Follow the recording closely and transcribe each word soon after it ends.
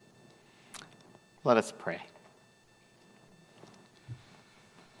Let us pray.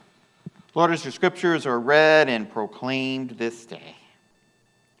 Lord, as your scriptures are read and proclaimed this day,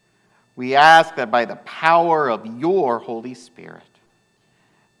 we ask that by the power of your Holy Spirit,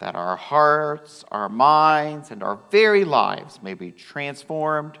 that our hearts, our minds, and our very lives may be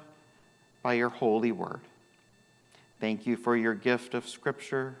transformed by your holy word. Thank you for your gift of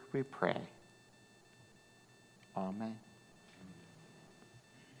scripture, we pray. Amen.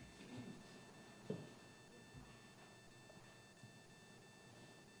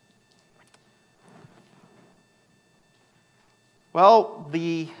 Well,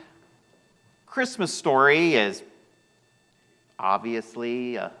 the Christmas story is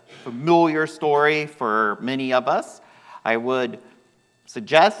obviously a familiar story for many of us. I would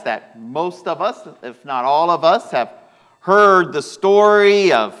suggest that most of us, if not all of us, have heard the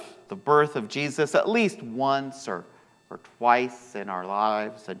story of the birth of Jesus at least once or twice in our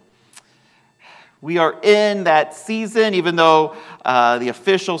lives. And we are in that season, even though the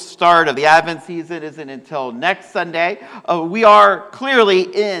official start of the Advent season isn't until next Sunday. We are clearly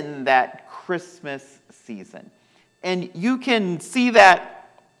in that Christmas season. And you can see that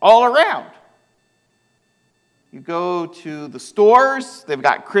all around. You go to the stores, they've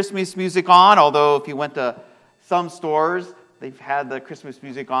got Christmas music on, although if you went to some stores, they've had the Christmas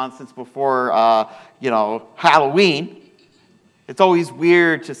music on since before, Halloween. It's always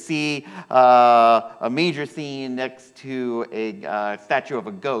weird to see a manger scene next to a statue of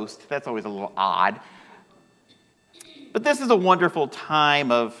a ghost. That's always a little odd. But this is a wonderful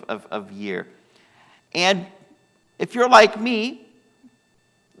time of year. And if you're like me,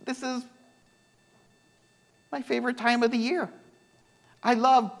 this is my favorite time of the year. I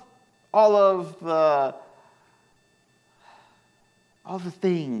love all the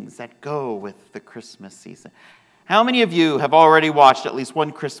things that go with the Christmas season. How many of you have already watched at least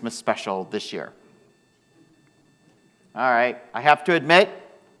one Christmas special this year? All right. I have to admit,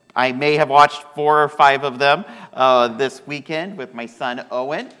 I may have watched 4 or 5 of them this weekend with my son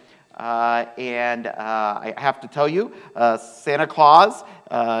Owen. And I have to tell you, Santa Claus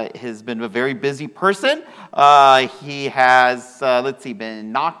has been a very busy person. He has,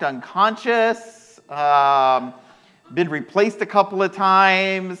 been knocked unconscious, been replaced a couple of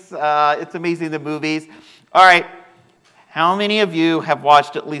times. It's amazing, the movies. All right, how many of you have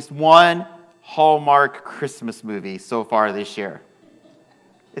watched at least one Hallmark Christmas movie so far this year?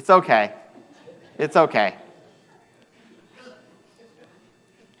 It's okay. It's okay.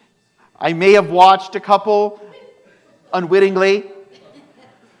 I may have watched a couple unwittingly,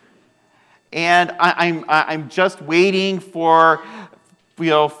 and I'm just waiting to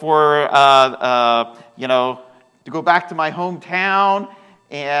go back to my hometown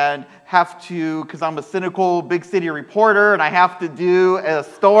and have to, because I'm a cynical big city reporter, and I have to do a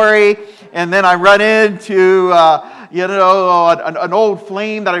story, and then I run into an old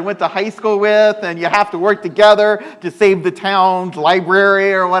flame that I went to high school with, and you have to work together to save the town's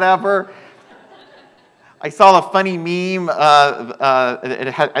library or whatever. I saw a funny meme.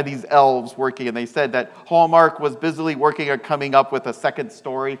 It had these elves working, and they said that Hallmark was busily working on coming up with a second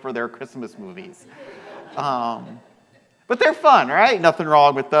story for their Christmas movies. But they're fun, right? Nothing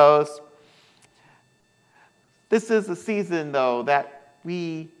wrong with those. This is a season, though, that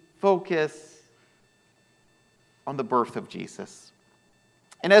we focus on the birth of Jesus.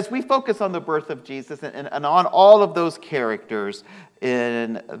 And as we focus on the birth of Jesus and on all of those characters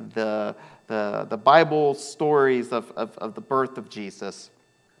in the Bible stories of the birth of Jesus,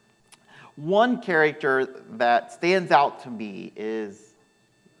 one character that stands out to me is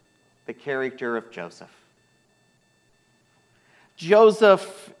the character of Joseph.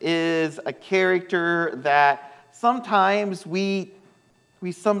 Joseph is a character that sometimes we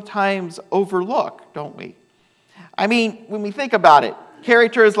sometimes overlook, don't we? I mean, when we think about it,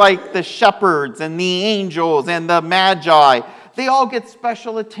 characters like the shepherds and the angels and the magi, they all get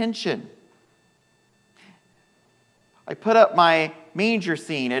special attention. I put up my manger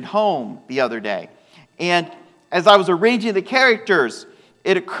scene at home the other day, and as I was arranging the characters,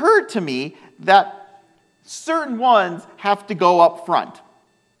 it occurred to me that certain ones have to go up front,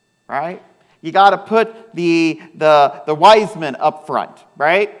 right? You got to put the wise men up front,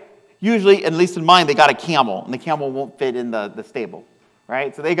 right? Usually, at least in mine, they got a camel, and the camel won't fit in the stable,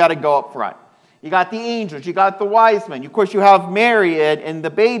 right? So they got to go up front. You got the angels, you got the wise men. Of course, you have Mary and the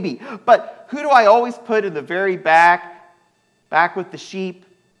baby. But who do I always put in the very back with the sheep?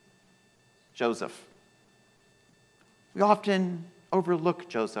 Joseph. We often overlook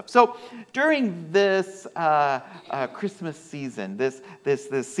Joseph. So during this Christmas season, this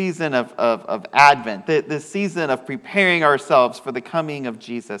season of Advent, this season of preparing ourselves for the coming of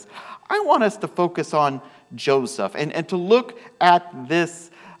Jesus, I want us to focus on Joseph and to look at this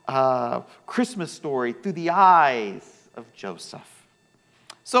Christmas story through the eyes of Joseph.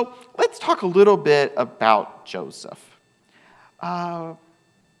 So let's talk a little bit about Joseph.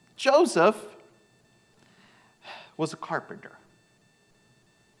 Joseph was a carpenter.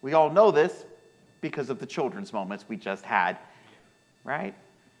 We all know this because of the children's moments we just had, right?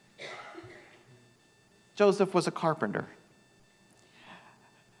 Joseph was a carpenter.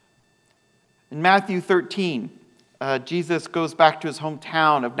 In Matthew 13, Jesus goes back to his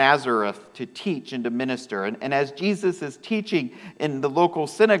hometown of Nazareth to teach and to minister. And as Jesus is teaching in the local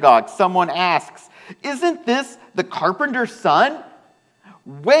synagogue, someone asks, "Isn't this the carpenter's son?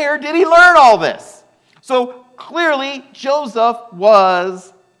 Where did he learn all this?" So clearly, Joseph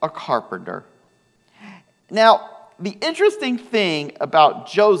was a carpenter. Now, the interesting thing about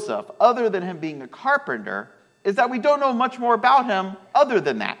Joseph, other than him being a carpenter, is that we don't know much more about him other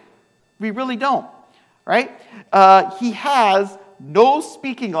than that. We really don't, right? He has no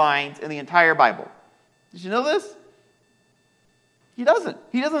speaking lines in the entire Bible. Did you know this? He doesn't.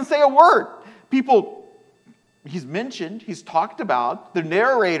 He doesn't say a word. He's mentioned, he's talked about, the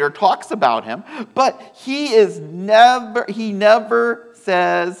narrator talks about him, but he never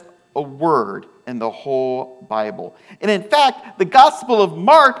says a word in the whole Bible. And in fact, the Gospel of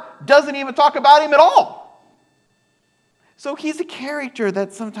Mark doesn't even talk about him at all. So he's a character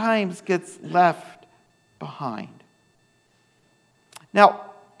that sometimes gets left behind. Now,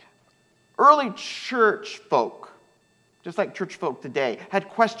 early church folk, just like church folk today, had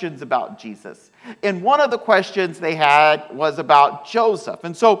questions about Jesus. And one of the questions they had was about Joseph.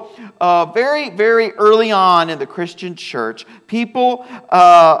 And so very, very early on in the Christian church,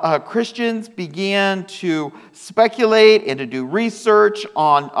 Christians began to speculate and to do research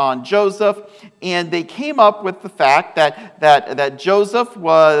on Joseph. And they came up with the fact that Joseph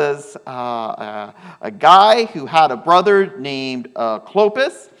was a guy who had a brother named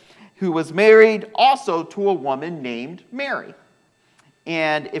Clopas, who was married also to a woman named Mary.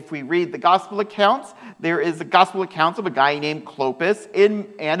 And if we read the gospel accounts, there is a gospel accounts of a guy named Clopas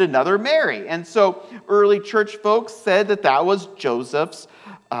and another Mary. And so early church folks said that was Joseph's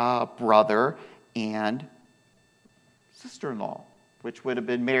brother and sister-in-law, which would have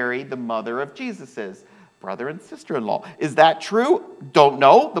been Mary, the mother of Jesus's brother and sister-in-law. Is that true? Don't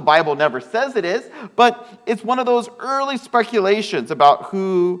know. The Bible never says it is, but it's one of those early speculations about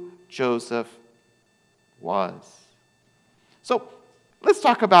who Joseph was. So let's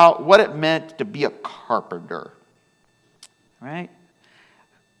talk about what it meant to be a carpenter. Right?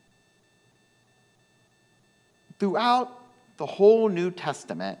 Throughout the whole New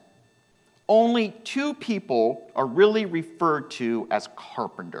Testament, only two people are really referred to as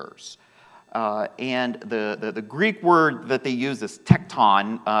carpenters. And the Greek word that they use is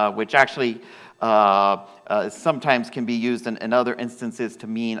tekton, which actually sometimes can be used in other instances to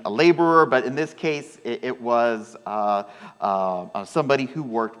mean a laborer, but in this case, it was somebody who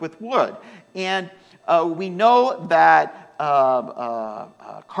worked with wood. And we know that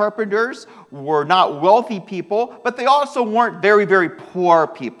carpenters were not wealthy people, but they also weren't very, very poor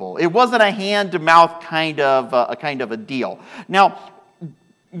people. It wasn't a hand-to-mouth kind of a deal. Now,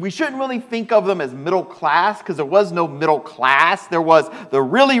 we shouldn't really think of them as middle class because there was no middle class. There was the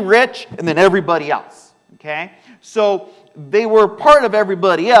really rich and then everybody else. Okay? So they were part of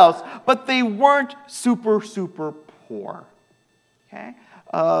everybody else, but they weren't super, super poor. Okay?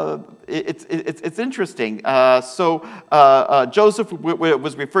 It's interesting. So Joseph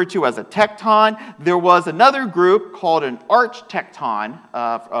was referred to as a tekton. There was another group called an archtekton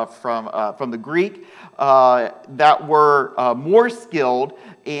from the Greek that were more skilled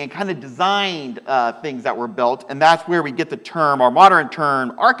and kind of designed things that were built, and that's where we get the term, our modern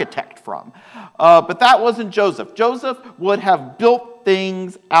term, architect from. But that wasn't Joseph. Joseph would have built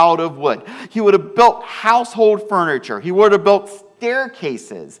things out of wood. He would have built household furniture. He would have built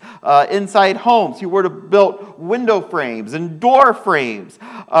staircases inside homes. He would have built window frames and door frames.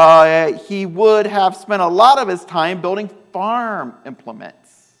 He would have spent a lot of his time building farm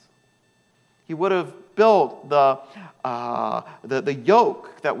implements. He would have built the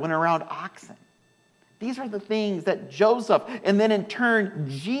yoke that went around oxen. These are the things that Joseph, and then in turn,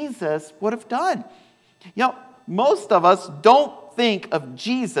 Jesus would have done. You know, most of us don't think of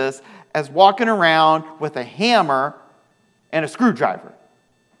Jesus as walking around with a hammer and a screwdriver.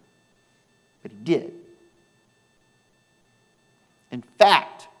 But he did. In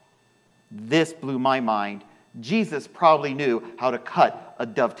fact, this blew my mind Jesus probably knew how to cut a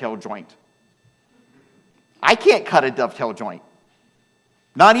dovetail joint. I can't cut a dovetail joint.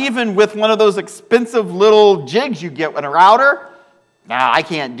 Not even with one of those expensive little jigs you get with a router. Nah, I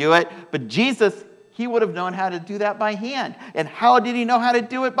can't do it. But Jesus, he would have known how to do that by hand. And how did he know how to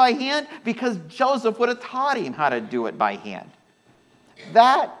do it by hand? Because Joseph would have taught him how to do it by hand.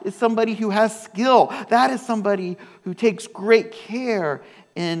 That is somebody who has skill. That is somebody who takes great care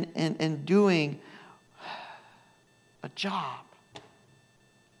in doing a job.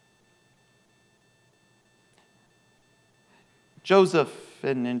 Joseph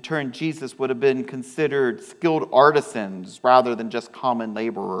and in turn Jesus would have been considered skilled artisans rather than just common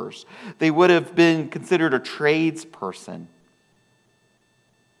laborers. They would have been considered a tradesperson.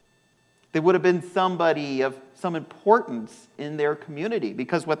 They would have been somebody of some importance in their community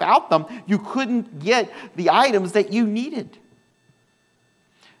because without them, you couldn't get the items that you needed.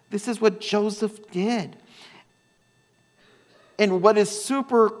 This is what Joseph did. And what is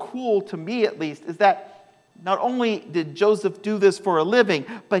super cool to me, at least, is that not only did Joseph do this for a living,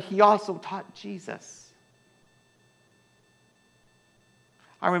 but he also taught Jesus.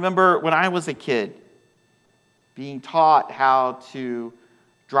 I remember when I was a kid being taught how to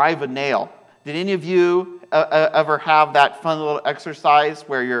drive a nail. Did any of you ever have that fun little exercise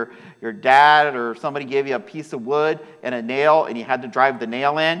where your dad or somebody gave you a piece of wood and a nail and you had to drive the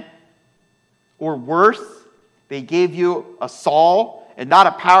nail in? Or worse, they gave you a saw, and not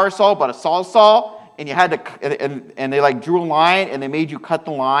a power saw, but a saw, and you had to, and they like drew a line and they made you cut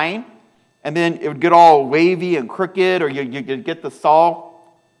the line, and then it would get all wavy and crooked, or you'd get the saw.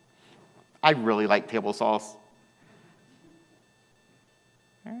 I really like table saws.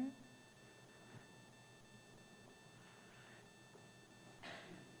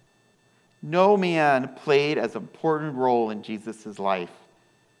 No man played as important role in Jesus' life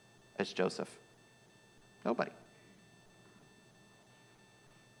as Joseph. Nobody.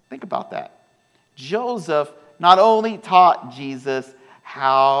 Think about that. Joseph not only taught Jesus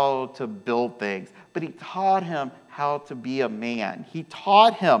how to build things, but he taught him how to be a man. He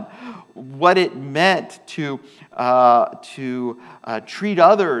taught him what it meant to treat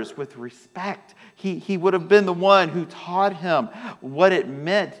others with respect. He would have been the one who taught him what it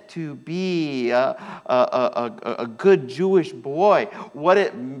meant to be a good Jewish boy, what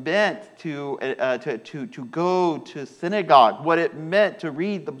it meant to go to synagogue, what it meant to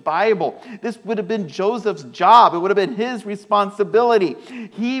read the Bible. This would have been Joseph's job. It would have been his responsibility.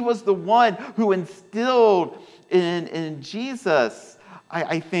 He was the one who instilled in Jesus,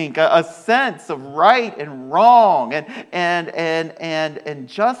 I think, a sense of right and wrong and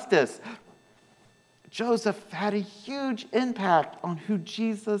justice. Joseph had a huge impact on who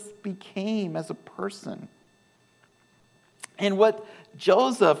Jesus became as a person. And what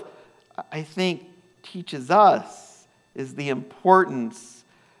Joseph, I think, teaches us is the importance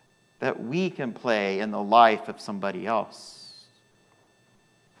that we can play in the life of somebody else.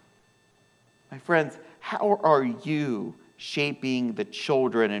 My friends, how are you shaping the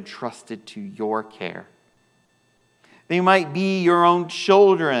children entrusted to your care? They might be your own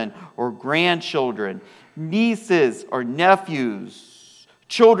children or grandchildren, nieces or nephews,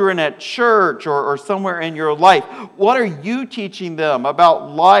 children at church or somewhere in your life. What are you teaching them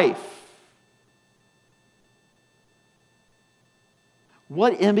about life?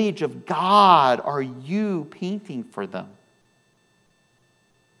 What image of God are you painting for them?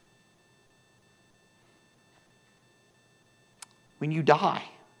 When you die,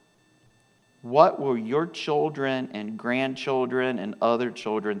 what will your children and grandchildren and other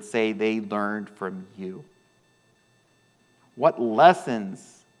children say they learned from you? What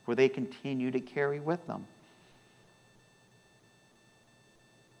lessons will they continue to carry with them?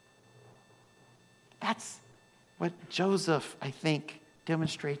 That's what Joseph, I think,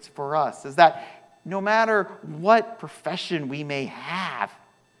 demonstrates for us, is that no matter what profession we may have,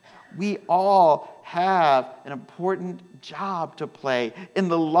 we all have an important job to play in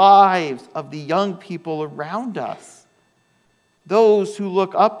the lives of the young people around us, those who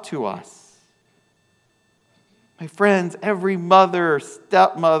look up to us. My friends, every mother,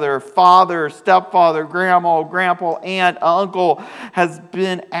 stepmother, father, stepfather, grandma, grandpa, aunt, uncle has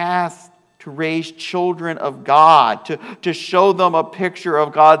been asked to raise children of God, to show them a picture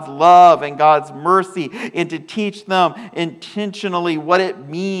of God's love and God's mercy, and to teach them intentionally what it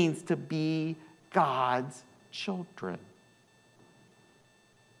means to be God's children.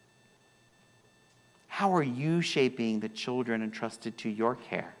 How are you shaping the children entrusted to your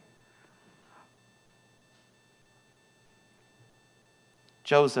care?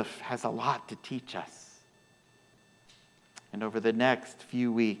 Joseph has a lot to teach us. And over the next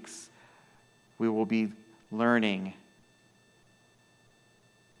few weeks, we will be learning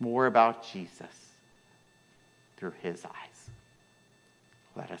more about Jesus through his eyes.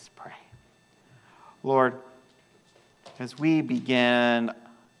 Let us pray. Lord, as we begin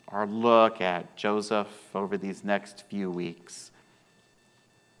our look at Joseph over these next few weeks,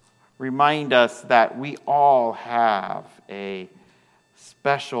 remind us that we all have a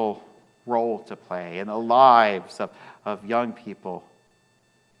special role to play in the lives of young people.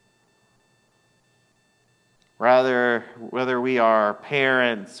 Whether we are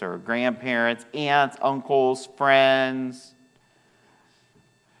parents or grandparents, aunts, uncles, friends,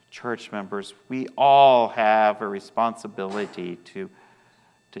 church members, we all have a responsibility to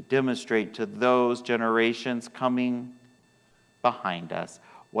demonstrate to those generations coming behind us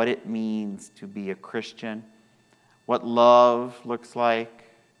what it means to be a Christian, what love looks like.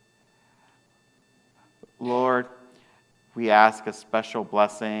 Lord, we ask a special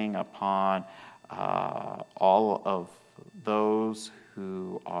blessing upon all of those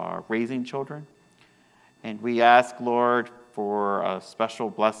who are raising children. And we ask, Lord, for a special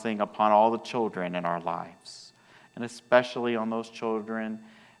blessing upon all the children in our lives, and especially on those children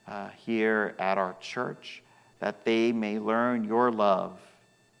here at our church, that they may learn your love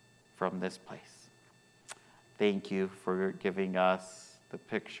from this place. Thank you for giving us the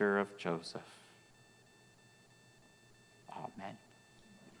picture of Joseph. Amen.